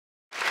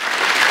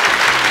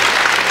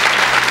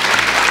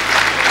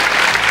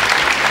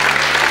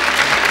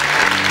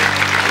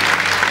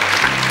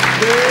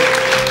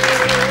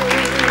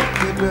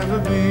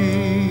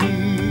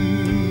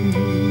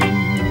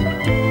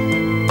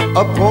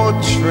a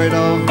portrait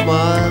of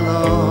my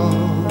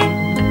love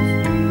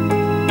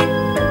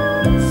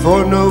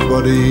for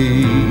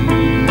nobody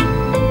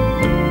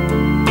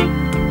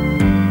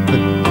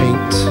but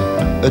paint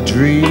a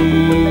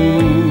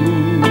dream.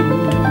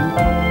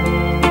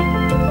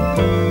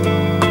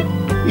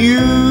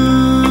 You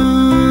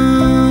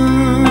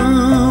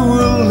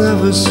will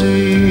never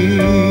see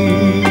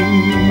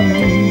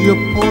a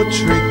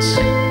portrait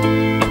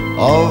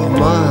of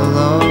my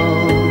love,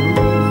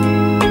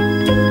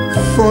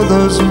 for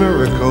those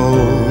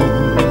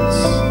miracles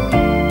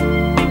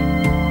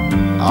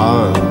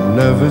are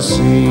never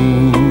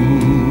seen.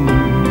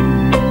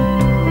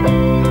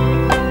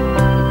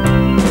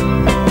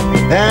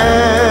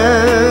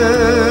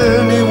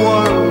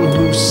 Anyone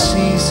who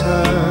sees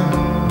her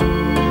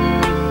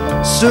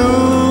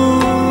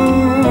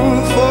soon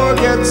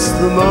forgets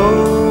the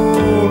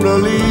Mona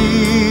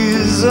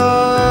Lisa.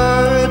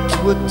 It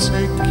would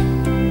take,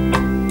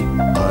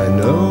 I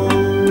know,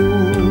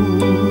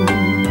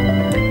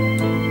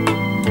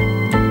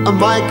 a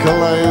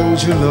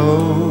Michelangelo,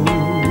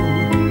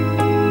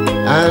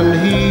 and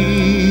he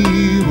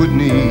would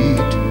need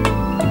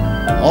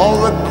all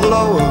the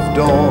glow of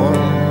dawn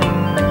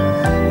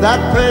that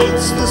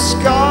paints the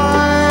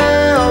sky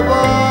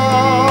above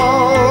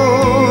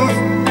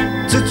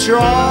to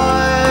try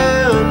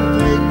and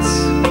paint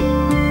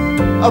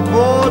a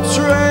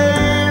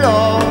portrait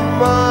of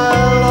my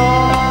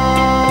love.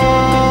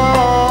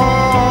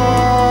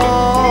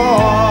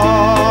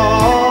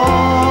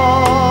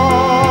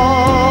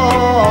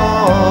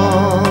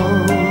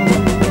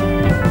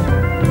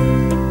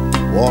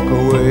 Walk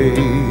away,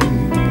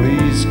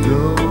 please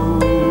go,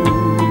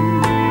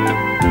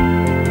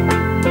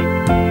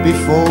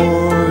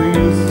 before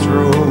you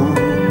throw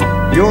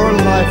your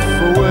life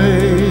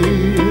away,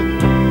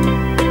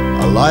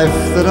 a life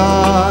that I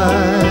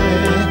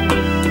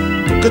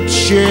could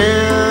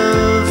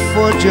share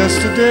for just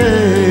a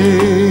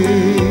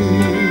day.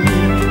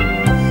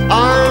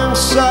 I'm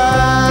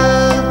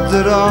sad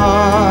that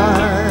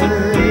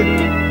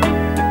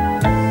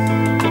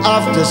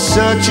after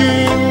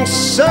searching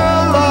so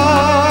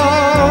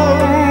long,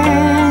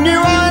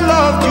 knew I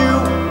loved you,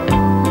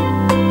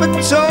 but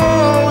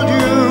told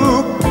you,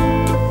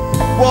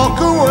 walk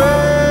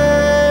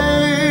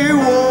away,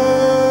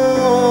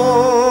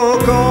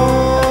 walk on.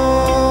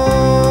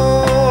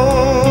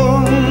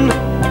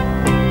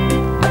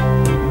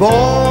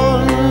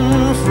 Born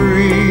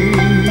free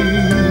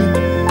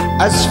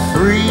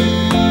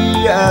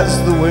as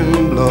the wind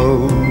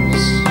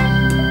blows,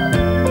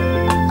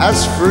 as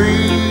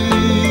free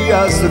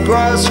as the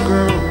grass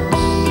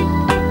grows,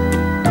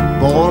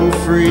 born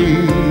free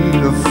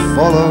to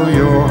follow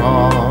your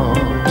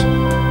heart.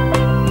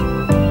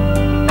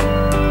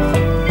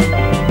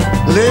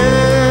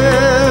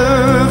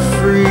 Live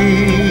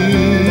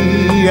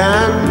free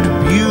and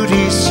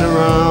beauty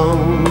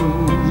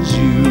surrounds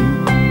you.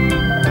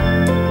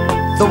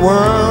 The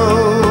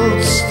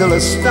world still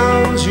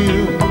astounds you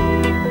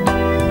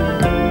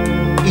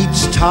each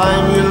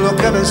time you look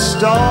at a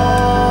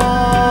star.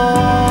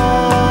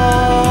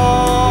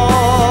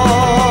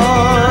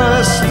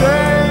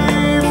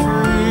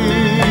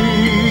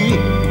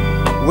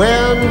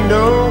 When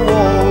no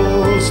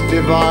walls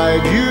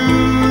divide you,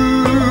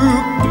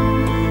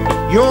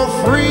 you're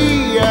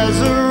free as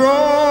a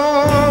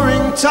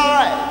roaring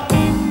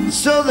tide,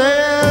 so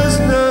there's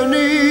no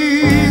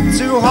need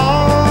to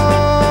hide.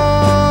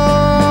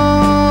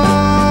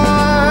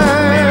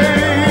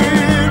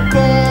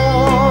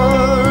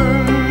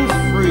 Born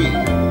free,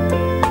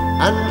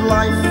 and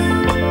life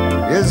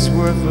is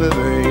worth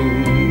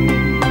living,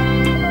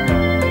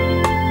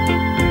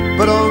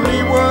 but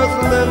only worth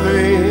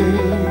living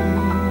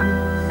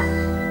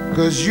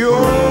 'cause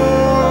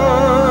you're